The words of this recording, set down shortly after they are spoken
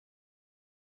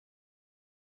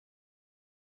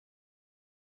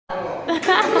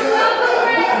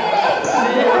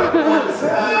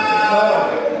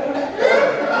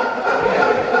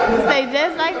Stay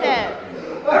just like that.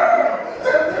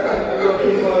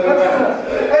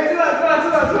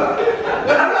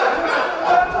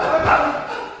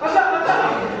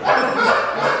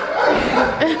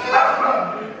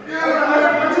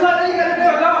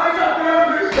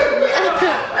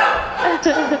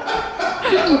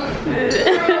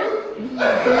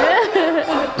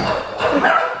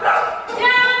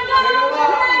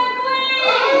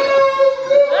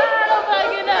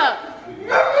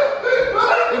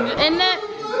 And that,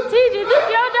 TJ, this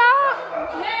your dog?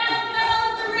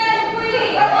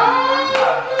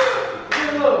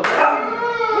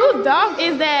 Whose dog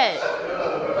is that?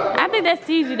 I think that's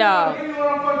TJ dog.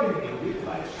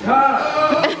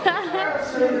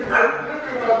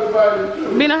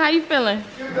 Bino, how you feeling?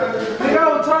 Nigga, I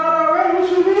was tired already. What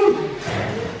you mean?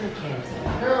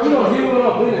 You know, he went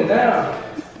up, leaning down.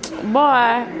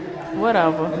 Boy,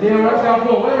 whatever. And then when I start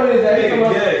going, where is that?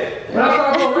 When I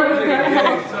start going, where is that?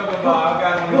 I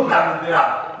got him down there.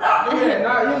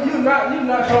 You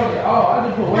not showing me. Oh, I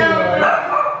just put weight on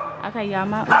it. Okay, y'all,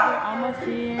 my uncle almost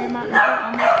here. My uncle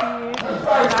almost here.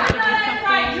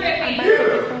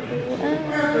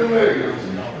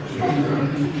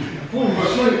 I'm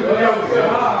about to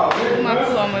get my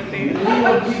food almost here.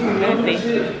 Let's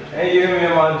see. Hey, you hear me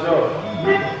in my jaw.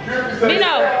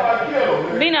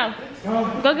 Bino,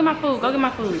 go get my food. Go get my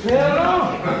food.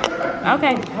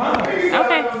 Okay.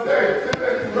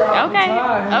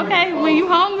 Okay. When you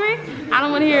hungry, I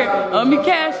don't want to hear, me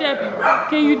cash app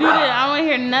you. Can you do that? I don't want to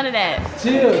hear none of that.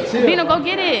 Chill. Bino, go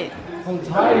get it. I'm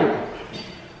tired.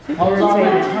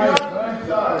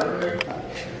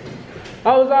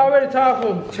 I was already tired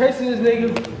from chasing this nigga.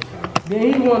 Then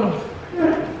he wanna.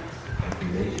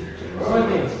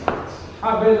 I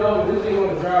been over. This nigga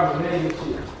wanna drive a man and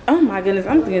shit. Oh my goodness,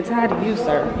 I'm getting tired of you,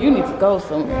 sir. You need to go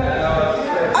somewhere.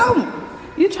 Oh,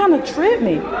 you trying to trip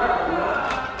me.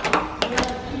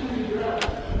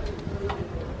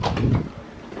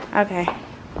 Okay.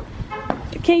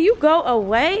 Can you go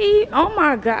away? Oh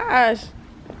my gosh.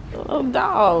 Little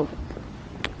dog.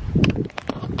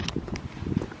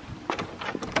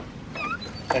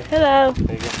 Hello.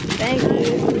 Thank you.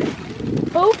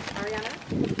 Who? Ariana.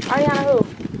 Ariana who?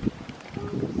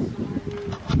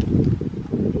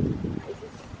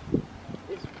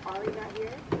 Is Ari not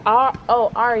here?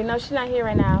 Oh, Ari. No, she's not here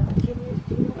right now.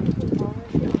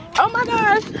 Oh my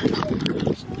gosh.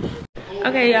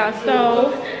 Okay, y'all.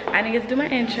 So I didn't get to do my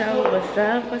intro. What's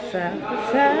up? What's up?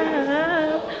 What's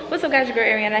up? What's up, guys? Your girl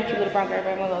Ariana. That cute little brown girl.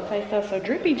 Everybody want to say stuff. So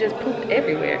Drippy just pooped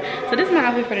everywhere. So this is my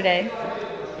outfit for today.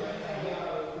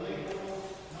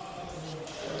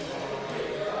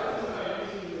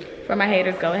 For my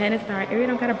haters, go ahead and start. Airi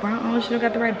don't got a bra on. She don't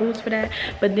got the right boots for that.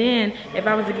 But then, if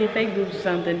I was to get fake boots or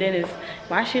something, then it's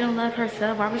why she don't love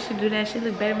herself. Why would she do that? She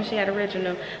look better when she had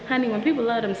original. Honey, when people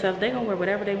love themselves, they gonna wear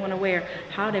whatever they want to wear,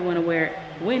 how they want to wear it,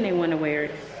 when they want to wear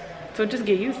it. So just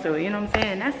get used to it. You know what I'm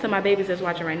saying? That's to my babies that's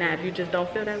watching right now. If you just don't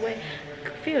feel that way,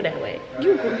 feel that way.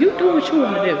 You do what you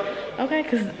want to do, okay?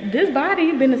 Because this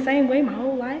body been the same way my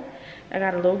whole life. I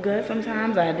got a little gut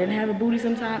sometimes. I didn't have a booty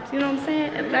sometimes. You know what I'm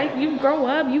saying? Like, you grow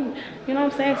up, you know what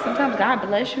I'm saying? Sometimes God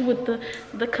bless you with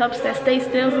the cups that stay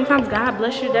still. Sometimes God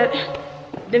bless you that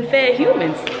them fed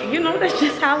humans. You know, that's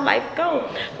just how life goes.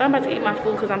 But I'm about to eat my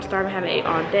food because I'm starving. I haven't ate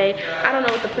all day. I don't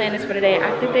know what the plan is for today.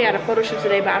 I think they had a photo shoot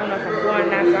today, but I don't know if I'm going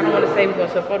or not. So I don't want to say we're going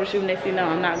to a photo shoot and they say, no,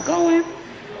 I'm not going.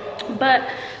 But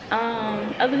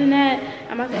other than that,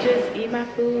 I'm about to just eat my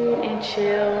food and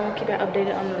chill, keep you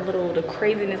updated on the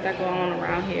craziness that's going on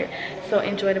around here. So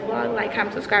enjoy the vlog, like,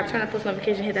 comment, subscribe, turn on post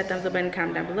notification, hit that thumbs up button,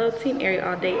 comment down below. Team Airi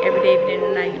all day, every day. If you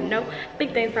didn't know, you know.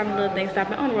 Big things, probably little things,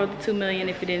 stopping on the road to 2 million.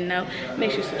 If you didn't know,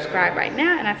 make sure you subscribe right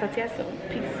now, and I'll talk to you soon.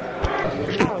 Peace.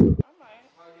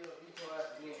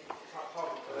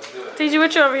 TG,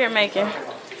 what you over here making?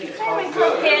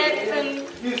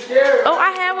 Oh,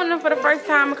 I had one of them for the first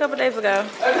time a couple days ago.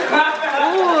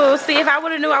 Ooh, see, if I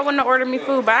would have knew, I wouldn't have ordered me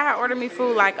food. But I had ordered me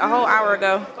food like a whole hour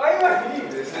ago.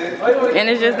 And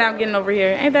it's just now getting over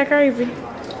here. Ain't that crazy?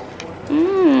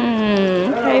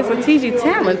 Okay, so TG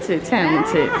talented.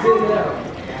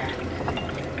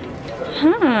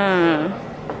 Huh.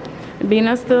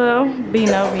 Bino still, being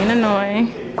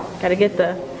annoying. Gotta get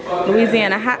the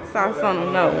Louisiana hot sauce on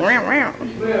them, no.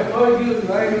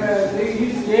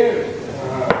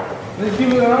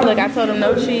 Look, I told him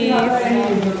no cheese.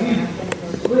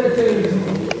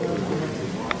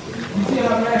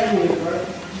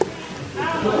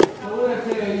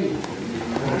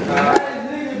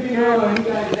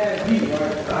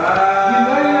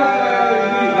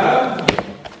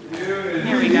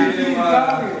 Here we go.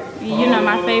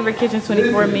 favorite Kitchen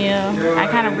 24 meal. I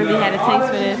kind of really had a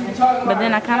taste for this, but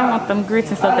then I kind of want them grits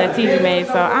and stuff that TG made,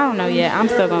 so I don't know yet. I'm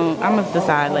gonna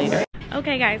decide later.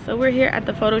 Okay guys, so we're here at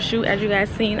the photo shoot. As you guys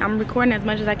seen, I'm recording as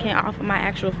much as I can off of my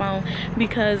actual phone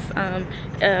because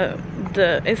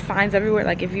it's fines everywhere.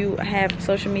 Like if you have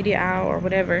social media out or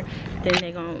whatever, then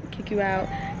they're gonna kick you out.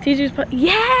 TG's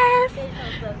yes!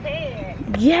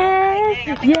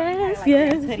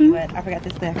 I forgot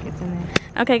this back. It's in there.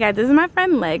 Okay guys, this is my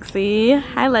friend Lexi.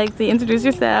 Hi Lexi, introduce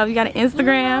yourself. You got an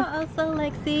Instagram? Yeah, also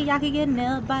Lexi. Y'all can get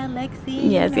nailed by Lexi.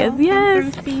 Yes,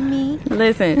 yes. Come see me.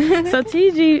 Listen, so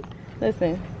TG,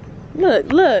 listen.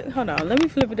 Look, hold on. Let me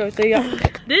flip it over so y'all.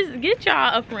 Get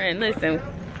y'all a friend. Listen,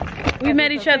 we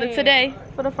met each other today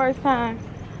for the first time.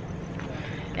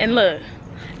 And look,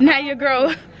 now your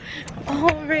girl.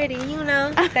 Already, you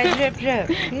know, that drip.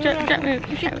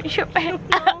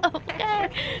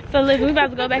 So listen, we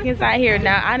about to go back inside here.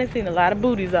 Now, I done seen a lot of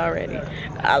booties already.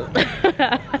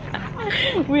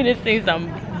 We done seen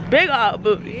some big old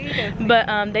booties. But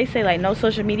they say like no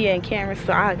social media and cameras,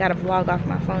 so I gotta vlog off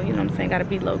my phone, you know what I'm saying? Gotta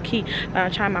be low key. But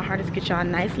I'm trying my hardest to get y'all a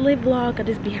nice lit vlog of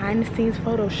this behind the scenes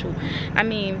photo shoot. I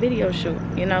mean video shoot,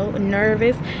 you know,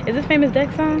 nervous. Is this Famous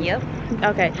Deck song? Yep.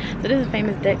 Okay, so this is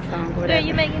Famous Deck song or whatever. Girl,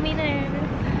 you making me nervous.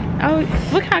 Oh,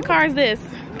 what kind of car is this?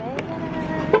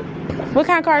 What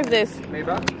kind of car is this?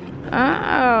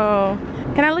 Oh.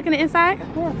 Can I look in the inside?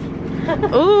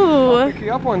 Yeah. Ooh. I'll pick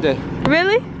you up one day.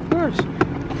 Really? Of course.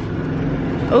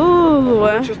 Ooh.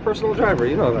 I'm just personal driver,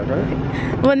 you know that,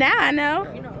 right? Well, now I know.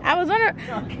 I was wondering.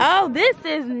 Oh, this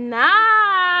is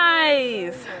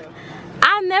nice.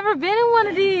 I've never been in one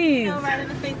of these. Right in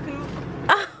the face coupe.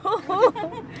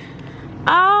 Oh.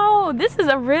 Oh, this is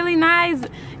a really nice.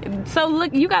 So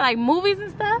look, you got like movies and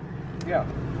stuff? Yeah.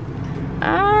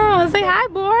 Oh, say hi,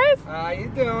 Boris. How you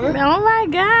doing? Oh my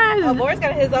gosh. Oh, Boris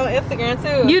got his own Instagram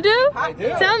too. You do? I do.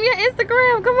 Tell him your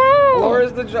Instagram. Come on.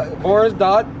 Boris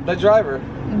dot the driver.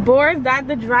 Boris dot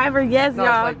the driver. Yes, No, it's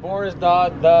y'all. like Boris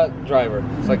dot the driver.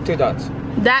 It's like 2 dots.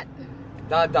 Dot.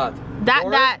 Dot.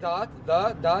 Boris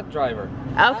dot driver.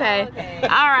 Okay. Okay. All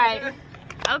right.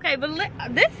 Okay, but look,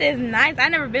 this is nice. I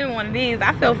never been in one of these.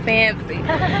 I feel fancy.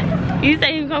 You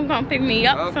say you can come pick me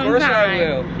up sometime. Of course I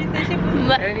will. She said she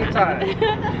would. Anytime.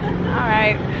 All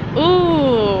right.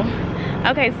 Ooh.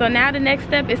 Okay, so now the next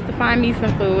step is to find me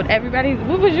some food. Everybody,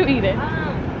 what was you eating?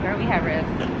 Girl, we have ribs.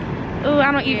 Ooh,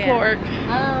 I don't eat pork.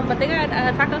 But they got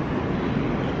tacos.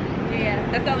 Yeah,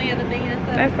 that's the only other thing.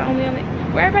 That's the only other.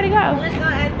 Where everybody go? Let's go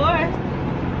ask Boris.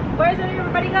 Where's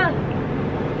everybody go?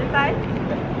 Inside?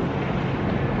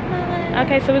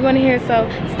 Okay, so we're going to hear, so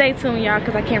stay tuned, y'all,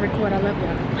 because I can't record. I love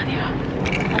y'all. Love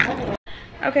y'all.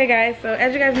 Okay, guys, so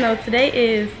as you guys know, today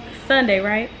is Sunday,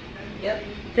 right? Yep.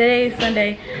 Today is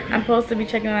Sunday. I'm supposed to be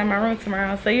checking out my room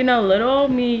tomorrow. So, you know, little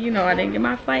old me, you know, I didn't get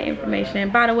my flight information.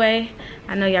 And by the way,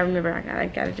 I know y'all remember I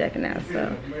got a jacket now,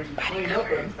 so.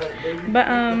 But,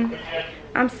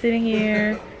 I'm sitting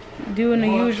here doing the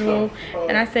usual,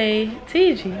 and I say,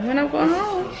 TG, when I'm going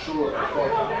home?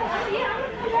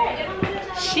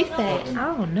 She said,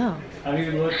 I don't know.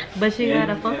 But she got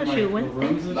a photo shoot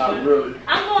Wednesday. Not really.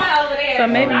 I'm going over there. So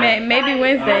maybe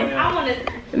Wednesday.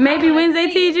 Maybe Wednesday,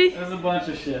 TG? There's a bunch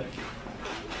of shit.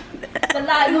 A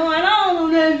lot going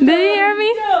on there. Did you hear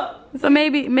me? So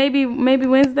maybe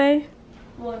Wednesday?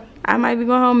 What? I might be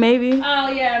going home, maybe. Oh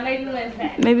yeah, maybe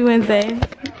Wednesday. Maybe Wednesday.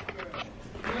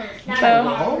 So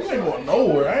Home ain't going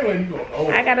nowhere. I ain't letting you go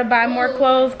nowhere. I gotta buy more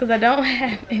clothes because I don't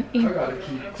have any. I gotta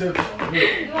keep tips on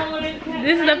this.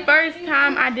 This is the first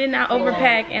time I did not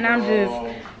overpack, and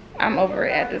I'm over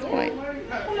it at this point.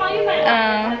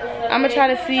 I'm gonna try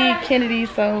to see Kennedy,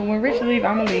 so when Rich leave,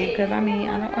 I'm gonna leave, because I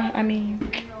mean,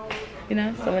 you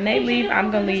know, so when they leave, I'm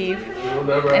gonna leave,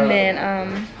 and then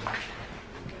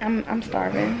I'm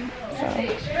starving, so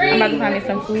I'm about to find me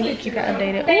some food and keep it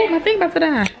updated. Oh, my thing about to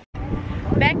die.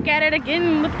 Back at it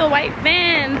again with the white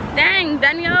vans. Dang,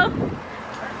 Daniel.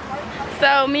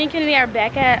 So me and Kennedy are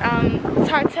back at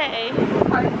Tarte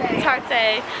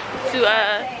to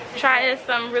try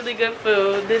some really good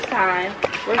food this time.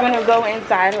 We're gonna go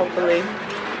inside hopefully.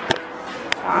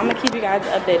 So I'm gonna keep you guys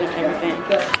updated and everything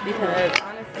because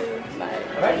honestly,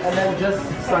 like. And then just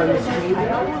sign the screen.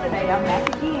 I'm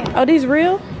back again. Oh, these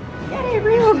real? Yeah, they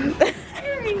real.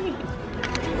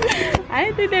 I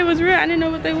didn't think they was real. I didn't know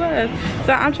what they was.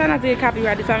 So I'm trying not to get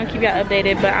copyrighted, so I'm gonna keep y'all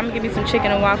updated. But I'm gonna give you some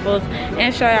chicken and waffles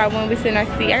and show y'all when we sit in our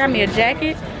seat. I got me a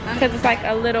jacket because it's like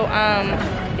a little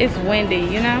it's windy,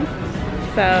 you know.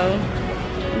 So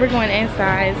we're going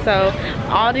inside. So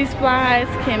all these flies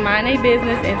can mind their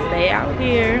business and stay out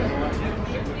here.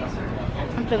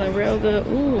 I'm feeling real good.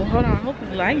 Ooh, hold on. I hope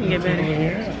the light can get better.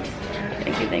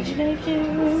 you, thank you, thank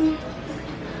you.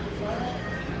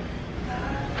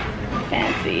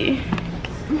 Fancy.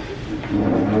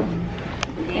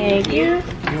 Thank you.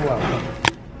 You're welcome.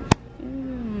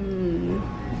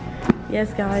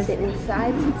 Yes, guys. Sit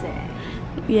inside today.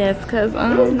 Yes, cause It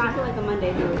does not feel like a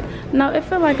Monday, do it? no, it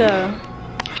feel like it's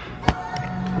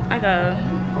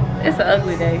an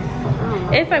ugly day.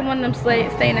 It's like one of them stay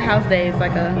in the house days.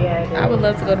 Like I would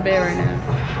love to go to bed right now,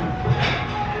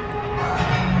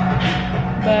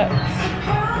 but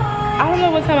I don't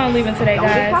know what time I'm leaving today,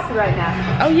 guys. Don't be right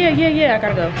now. Oh yeah, I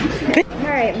gotta go. All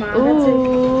right, Mom.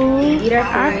 Ooh, Eat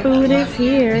our food is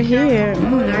here.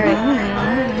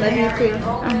 Love you too.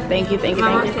 Thank you.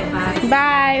 Mama said bye.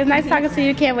 Bye. It's nice talking to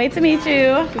you. Can't wait to meet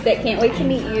you. She said, can't wait to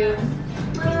meet you.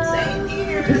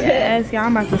 Yes, y'all.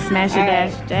 I'm about to smash it.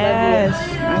 Dash.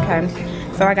 Okay.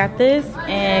 So I got this,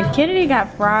 and Kennedy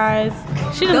got fries.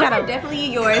 She just Those got are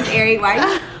definitely yours, Airi.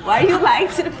 Why you lying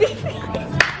to the people?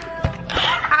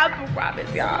 I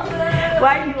promise y'all.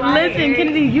 Why you lying? Listen,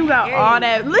 Kennedy, you got Airi, all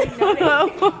that.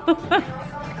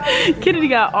 Kennedy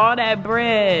got all that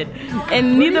bread,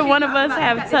 and neither one of us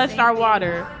have touched our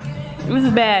water. This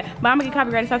is bad, but I'm gonna get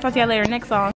copyrighted, so I'll talk to y'all later. Next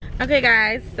song. Okay,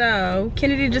 guys, so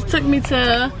Kennedy just took me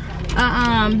to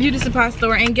a beauty supply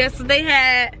store, and guess what they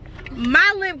had?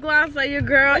 My lip gloss for your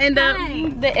girl. And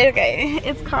okay,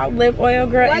 it's called lip oil,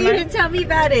 girl. Why you didn't tell me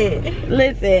about it?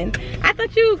 Listen, I thought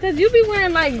cause you be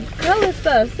wearing like color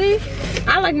stuff. See,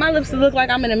 I like my lips to look like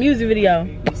I'm in a music video.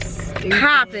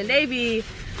 Popping, they be.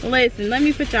 Listen, let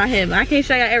me put y'all head. I can't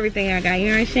show y'all everything I got, you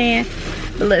know what I'm saying?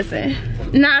 But listen,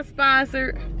 not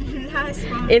sponsored.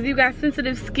 If you got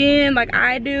sensitive skin like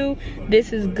I do,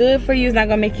 this is good for you. It's not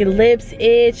gonna make your lips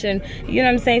itch, and you know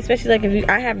what I'm saying? Especially like if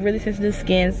I have really sensitive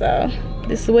skin, so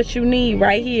this is what you need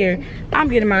right here. I'm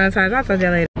getting monetized. I'll talk to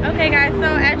y'all later. Okay, guys, so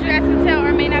as you guys can tell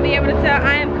or may not be able to tell,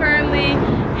 I am currently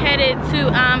headed to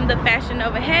the Fashion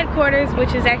Nova headquarters,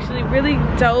 which is actually really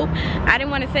dope. I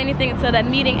didn't want to say anything until that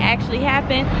meeting actually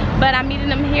happened, but I'm meeting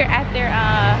them here at their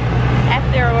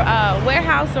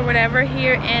warehouse or whatever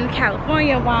here in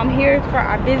California while I'm here for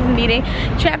our business meeting.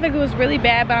 Traffic was really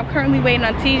bad, but I'm currently waiting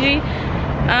on TG.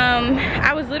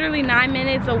 I was literally 9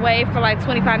 minutes away for like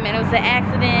 25 minutes. The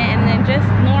accident and then just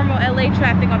normal LA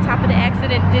traffic on top of the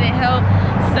accident didn't help.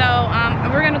 So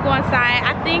we're gonna go inside.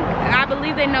 I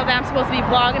believe they know that I'm supposed to be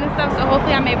vlogging and stuff, so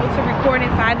hopefully I'm able to record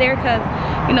inside there, because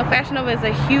you know Fashion Nova is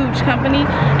a huge company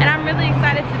and I'm really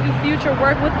excited to do future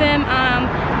work with them.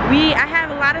 I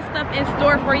have a lot of stuff in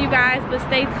store for you guys, but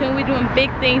stay tuned. We're doing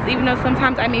big things, even though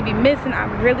sometimes I may be missing.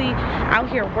 I'm really out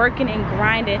here working and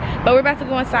grinding, but we're about to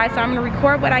go inside, so I'm gonna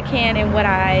record what I can and what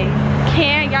I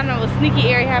can't. Y'all know sneaky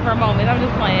Airi have her moments. I'm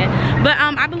just playing, but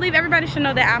I believe everybody should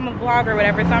know that I'm a vlogger or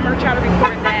whatever, so I'm gonna try to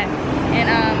record that. And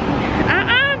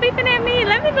beeping at me.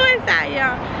 Let me go inside,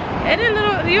 y'all. And then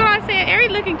little, you know what I'm saying? Airi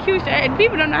looking cute, and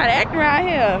people don't know how to act around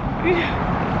here.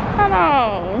 Hold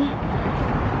on.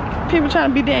 People trying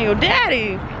to be Daniel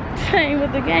Daddy. Same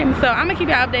with the game. So I'm gonna keep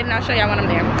y'all updated and I'll show y'all when I'm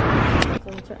there.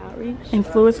 Influencer outreach.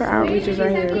 Influencer outreach is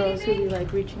right here. Girls who be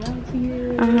like reaching out to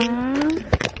you.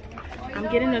 I'm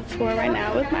getting a tour right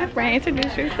now with my friend.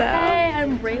 Introduce yourself. Hey,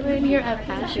 I'm Raylan here at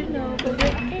Fashion Nova.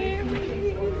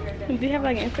 Do you have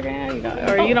like Instagram? You don't,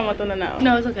 or you don't want them to know?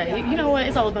 No, it's okay. You know what?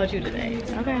 It's all about you today.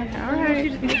 Okay, all right.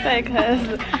 You just say,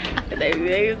 cause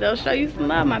they'll show you some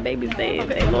love. My babies, they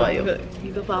loyal.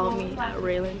 You can follow me at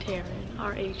Raylan Taryn,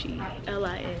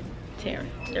 R-H-E-L-I-N Taryn.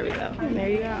 There we go. There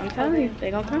you go. I'm telling you,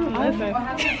 they gonna come. Listen,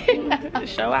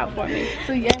 show out for me.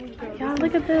 So yeah, y'all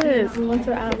look at this.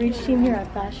 Influencer outreach team here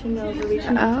at Fashion Nova,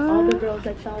 reaching out to all the girls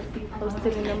that y'all see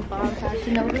posted in them bomb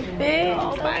Fashion Nova fit.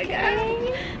 Oh my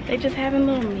god, they just having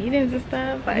little meetings and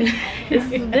stuff. Like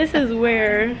this is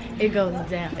where it goes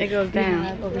down. It goes down. We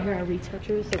have over here our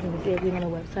retouchers, so when we see everything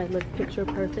on the website look picture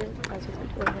perfect. That's what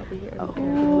we're doing over here.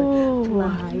 Oh,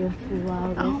 fly and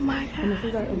flawless. Oh my god. And this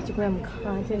is our Instagram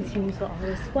content team, so all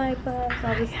the swipe ups,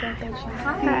 all the stuff that you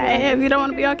see. Hey, if you don't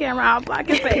want to be on camera, I'll block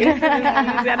your face. You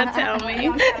gotta tell me.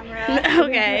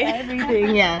 Okay.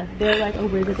 Everything, yeah. They're like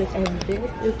over this, and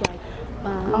this is like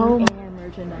buying and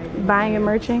merchandising. Buying and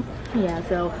merching? Yeah,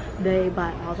 so they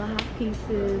buy all the hot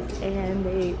pieces and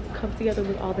they come together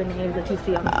with all the names that you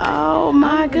see on the site. Oh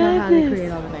my I don't know how they goodness.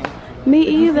 create all the names. Me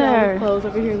We have either. clothes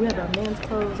over here. We have our men's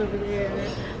clothes over there.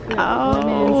 We have Oh.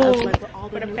 women's, like, all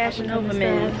For the new Fashion up and Nova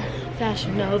coming men. stuff.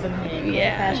 Fashion Nova men.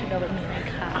 Yeah. Fashion Nova men.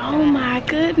 Oh my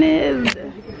goodness.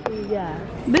 Yeah.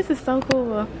 This is so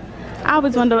cool. I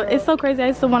always wonder, it's so crazy. I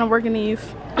used to want to work in these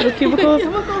little cubicles.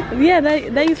 Yeah,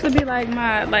 they used to be like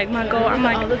my goal. I'm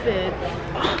like, all the fits.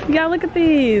 y'all look at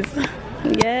these.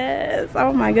 Yes.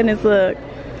 Oh my goodness, look.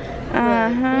 We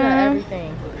got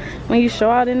everything. when you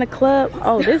show out in the club.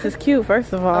 Oh, this is cute,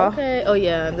 first of all. Okay. Oh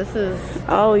yeah, this is.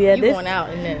 Oh yeah, You this. going out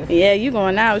in this? Yeah, you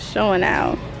going out, showing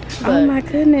out. But oh my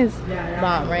goodness.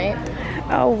 Bomb, right?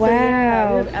 Oh wow. So,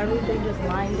 yeah, we have everything just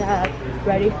lined up,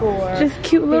 ready for. Just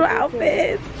cute little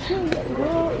outfits.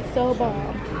 Girl, it's so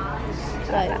bomb.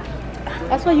 Like,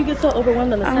 that's why you get so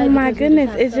overwhelmed on the side. Oh my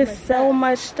goodness, it's just so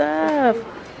much stuff.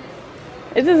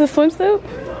 Is this a swimsuit?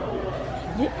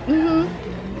 Yeah.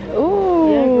 Mm-hmm.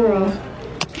 Ooh. Yeah, girl.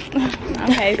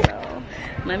 Okay, so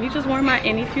let me just warn my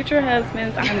any future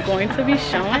husbands, I'm going to be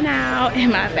showing out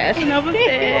in my Fashion Nova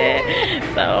fit.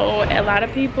 So a lot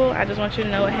of people, I just want you to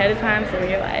know ahead of time, so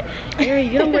you're like,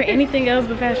 Airi, you don't wear anything else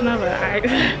but Fashion Nova.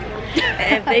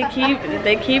 If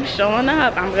they keep showing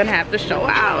up, I'm gonna have to show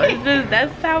out. It's just,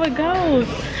 that's how it goes.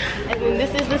 And then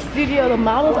this is the studio. The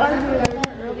models are here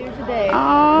earlier today.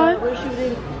 Aww. But we're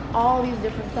shooting all these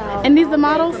different styles. And these the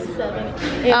models? From 7.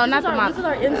 Oh, not the models. This is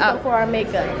our inspo for our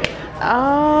makeup.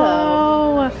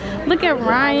 Oh, so, look at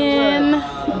Ryan.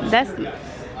 That's,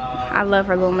 I love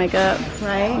her little makeup.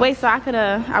 Right? Wait, so I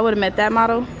would have met that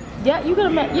model? Yeah, you could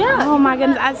have met. Yeah. Oh my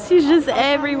goodness, she's just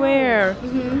everywhere.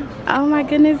 Oh my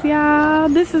goodness, y'all,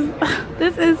 this is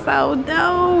so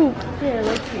dope. Here,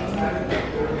 let's see.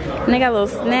 And they got little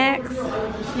snacks.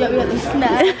 Yeah, we got the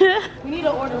snacks. We need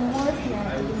to order more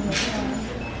snacks.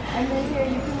 And then here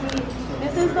you can meet.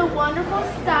 This is the wonderful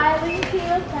styling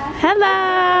team. Hello.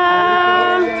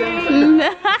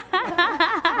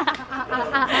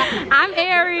 I'm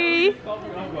Airi.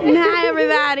 Hi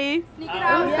everybody.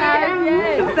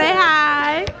 Say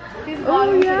hi.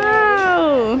 Oh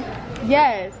yo.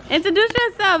 Yes. Introduce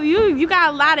yourself. You got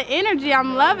a lot of energy.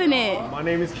 I'm loving it. My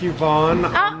name is Kevon.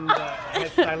 I'm the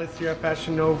head stylist here at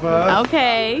Fashion Nova.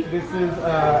 Okay. This is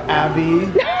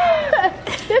Abby.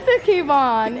 This is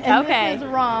Kevon. And Okay. this is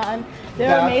Ron.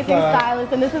 They're amazing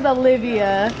stylists. And this is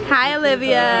Olivia. Hi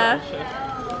Olivia.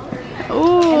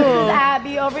 Ooh. And this is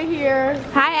Abby over here.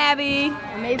 Hi Abby.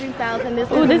 Amazing stylist. And this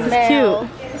Ooh, is this is Mel. cute.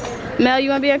 Mel, you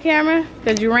wanna be on camera?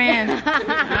 Cause you ran. Okay,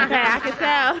 I can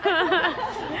tell.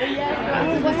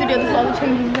 This is the studio. This is all the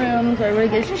changing rooms where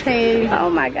everybody gets changed. Oh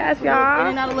my gosh, In y'all.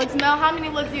 and out of looks. Mel, how many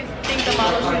looks do you think the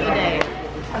model shoot a day?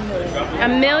 A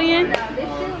million?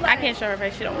 I can't show her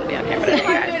face. She don't want to be on camera today,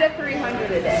 guys. 200 to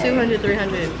 300 a day. 200,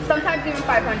 300. Sometimes even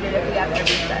 500 if we have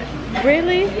every set.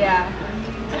 Really? Yeah.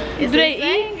 Do they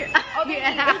eat? Oh,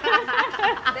 yeah.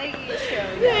 They eat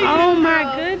too. Oh my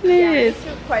Yeah, goodness. we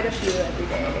shoot quite a few every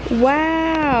day.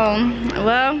 Wow.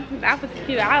 Well, that was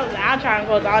cute. I'll try and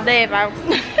close all day if I.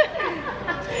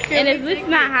 And it's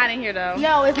not hot in here though.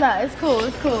 No, it's not. It's cool.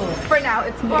 It's cool. For now,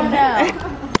 it's For now.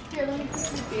 Here, let me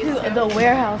the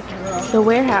warehouse. Girl. The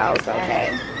warehouse. Okay.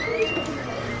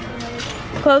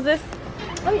 Close this.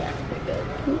 Oh yeah.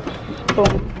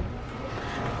 Boom.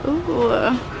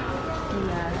 Ooh.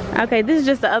 Okay, this is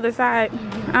just the other side.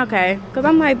 Okay, because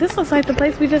I'm like, this looks like the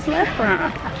place we just left from.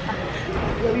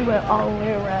 Yeah, we went all the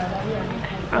way around.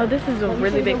 Yeah. Oh, this is a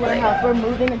really big place. We're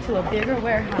moving into a bigger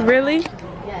warehouse. Really?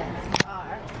 Yes, we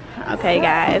are. Okay,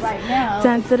 guys. Right now,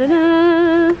 Dun, dun, dun,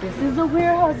 dun. this is the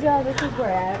warehouse, y'all. This is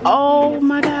where Oh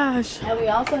my gosh. And we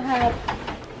also have,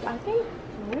 I think,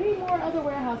 3 more other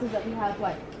warehouses that we have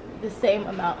like the same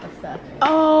amount of stuff.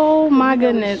 Oh my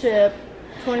goodness. Ship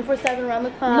 24/7 around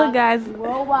the clock. Look, guys.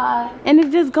 Worldwide. And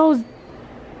it just goes.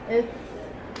 It's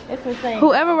insane.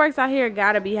 Whoever works out here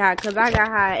gotta be hot, because I got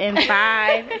hot in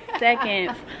 5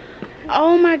 seconds.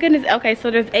 Oh my goodness. Okay,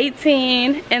 so there's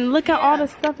 18, and look at all the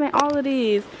stuff in all of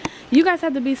these. You guys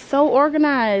have to be so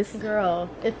organized. Girl,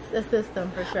 it's a system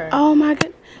for sure. Oh my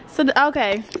god. So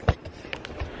okay.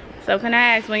 So can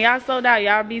I ask, when y'all sold out,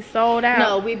 y'all be sold out?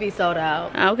 No, we be sold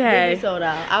out. Okay. We be sold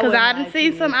out. Because I done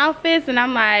see some outfits and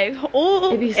I'm like,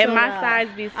 ooh, and my size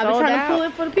be sold out. I be trying to pull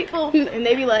it for the people and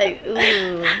they be like,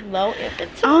 ooh, low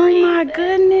inventory. Oh my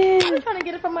goodness. I be trying to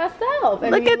get it for myself.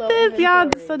 Look at this, y'all.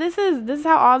 So this is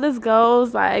how all this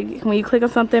goes. Like when you click on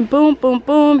something, boom, boom,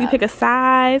 boom, you pick a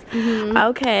size.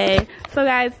 Okay. So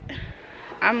guys,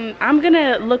 I'm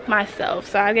gonna look myself.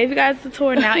 So I gave you guys the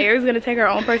tour. Now Airi's gonna take her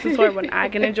own personal tour when I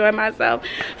can enjoy myself.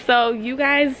 So you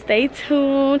guys stay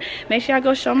tuned. Make sure y'all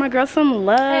go show my girl some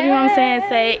love. You know what I'm saying?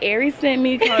 Say Airi sent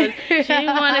me, because she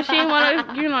didn't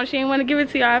wanna give it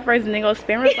to y'all at first, and then go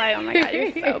spam reply. Oh my god,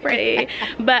 you're so pretty.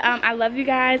 But I love you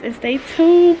guys, and stay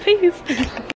tuned. Peace.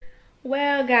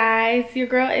 Well guys, your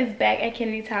girl is back at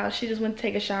Kennedy's house. She just went to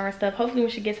take a shower and stuff. Hopefully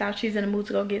when she gets out, she's in the mood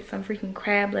to go get some freaking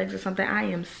crab legs or something. I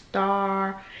am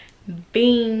starving.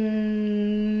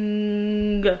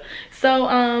 AMZING. So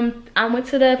I went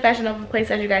to the Fashion Nova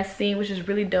place, as you guys seen, which is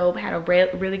really dope. Had a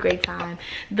really great time.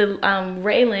 The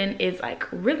Raylan is like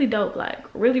really dope, like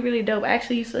really dope. I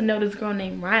actually used to know this girl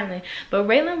named Rylan, but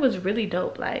Raylan was really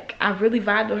dope. Like I really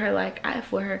vibed with her. Like I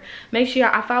for her. Make sure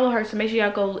I follow her, so make sure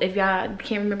y'all go. If y'all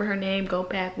can't remember her name, go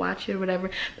back, watch it or whatever.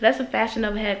 But that's the Fashion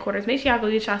Nova headquarters. Make sure y'all go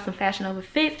get y'all some Fashion Nova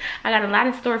fits. I got a lot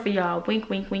in store for y'all. Wink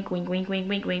wink wink wink wink wink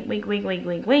wink wink wink wink wink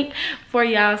wink wink for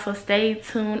y'all. So stay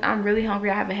tuned. I'm really hungry.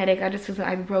 I have a headache. I just took some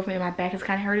ibuprofen and my back is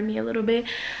kind of hurting me a little bit.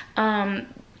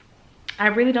 I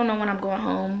really don't know when I'm going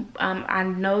home. I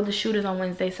know the shoot is on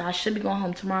Wednesday, so I should be going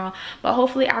home tomorrow. But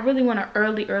hopefully, I really want an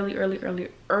early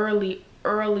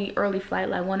flight,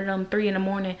 like one of them 3 in the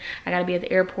morning. I gotta be at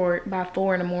the airport by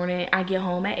 4 in the morning. I get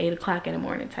home at 8 o'clock in the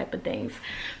morning type of things.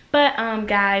 But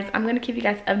guys, I'm gonna keep you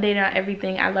guys updated on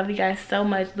everything. I love you guys so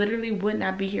much. Literally would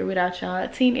not be here without y'all.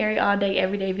 Team Airi all day,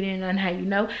 every day. If you didn't know how you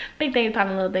know. Big things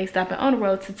popping, little things stopping, on the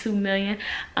road to 2 million.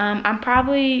 I'm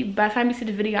probably, by the time you see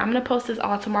the video, I'm gonna post this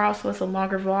all tomorrow, so it's a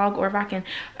longer vlog. Or if I can,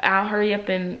 I'll hurry up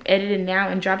and edit it now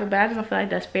and drop it. But I just don't feel like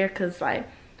that's fair, because like,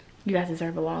 you guys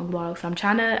deserve a long vlog. So I'm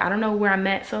trying to, I don't know where I'm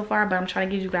at so far, but I'm trying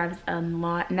to give you guys a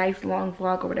nice long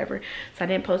vlog or whatever. So I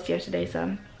didn't post yesterday,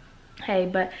 so hey.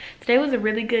 But today was a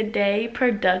really good day,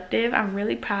 productive. I'm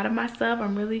really proud of myself.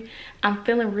 I'm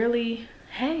feeling really,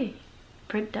 hey,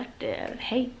 productive.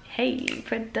 Hey,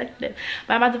 productive.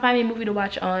 But I'm about to find me a movie to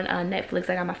watch on Netflix.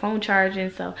 I got my phone charging,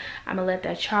 so I'm gonna let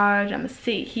that charge. I'm gonna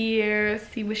sit here,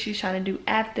 see what she's trying to do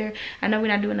after. I know we're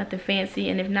not doing nothing fancy,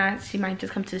 and if not, she might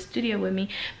just come to the studio with me.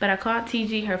 But I called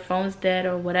TG, her phone's dead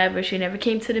or whatever. She never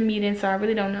came to the meeting, so I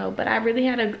really don't know. But I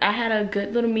had a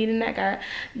good little meeting that got,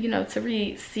 you know,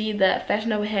 to see the Fashion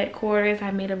Nova headquarters.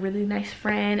 I made a really nice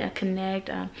friend, a connect,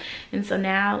 and so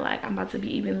now like I'm about to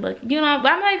be even looking, you know.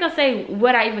 But I'm not gonna say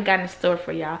what I even got in store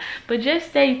for y'all. But just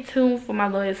stay tuned for my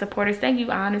loyal supporters. Thank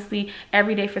you honestly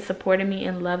every day for supporting me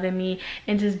and loving me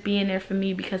and just being there for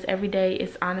me, because every day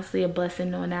is honestly a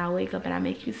blessing knowing that I wake up and I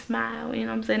make you smile. You know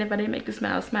what I'm saying? If I didn't make you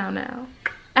smile, smile now.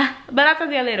 But I'll talk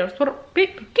to y'all later.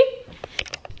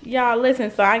 Y'all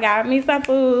listen, so I got me some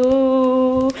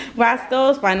food.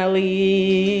 Rostos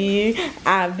finally.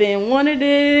 I've been wanting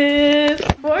this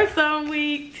for some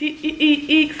weeks.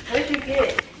 What'd you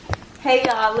get? Hey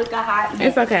y'all, look a hot mess.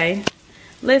 It's okay.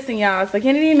 Listen, y'all, so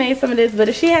Kennedy made some of this,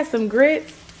 but she has some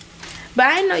grits. But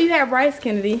I didn't know you had rice,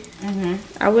 Kennedy.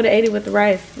 I would have ate it with the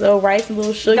rice. Little rice, a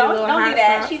little sugar, Don't little hot do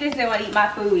that. sauce. She just didn't want to eat my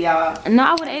food, y'all. No,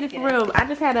 I would have ate it for real. I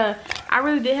just had I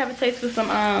really did have a taste for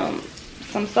some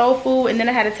soul food, and then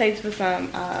I had a taste for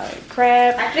some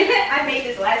crab. I think I made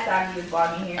this last time you was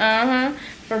vlogging here.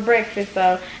 For breakfast,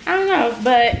 so I don't know,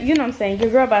 but you know what I'm saying.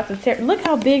 Your girl about to tear. Look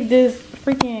how big this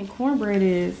freaking cornbread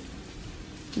is.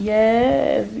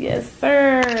 Yes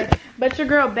sir. But your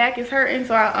girl back is hurting,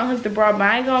 so I unhooked the bra. But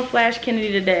I ain't gonna flash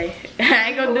Kennedy today. I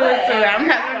ain't gonna do it to her. I'm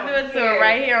not gonna do it to her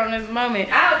right here on this moment.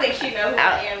 I don't think she knows who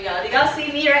I am, y'all. Do y'all see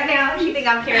me right now? She think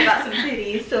I'm caring about some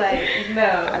titties. Like,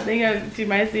 no. I think she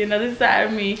might see another side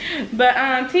of me. But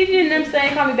TG and them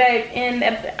saying call me back, and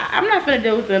I'm not gonna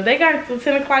deal with them. They got till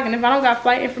 10 o'clock, and if I don't got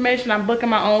flight information, I'm booking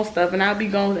my own stuff, and I'll be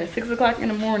going at 6 o'clock in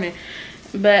the morning.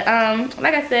 But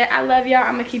like I said, I love y'all.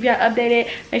 I'm gonna keep y'all updated.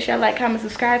 Make sure y'all like, comment,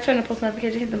 subscribe, turn on the post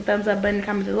notification, hit the thumbs up button,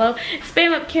 comment below,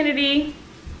 spam up Kennedy,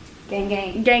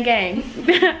 gang.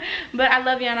 But I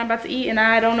love y'all, and I'm about to eat, and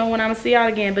I don't know when I'm gonna see y'all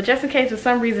again. But just in case, for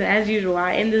some reason, as usual,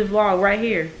 I end this vlog right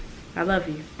here. I love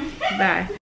you. Bye.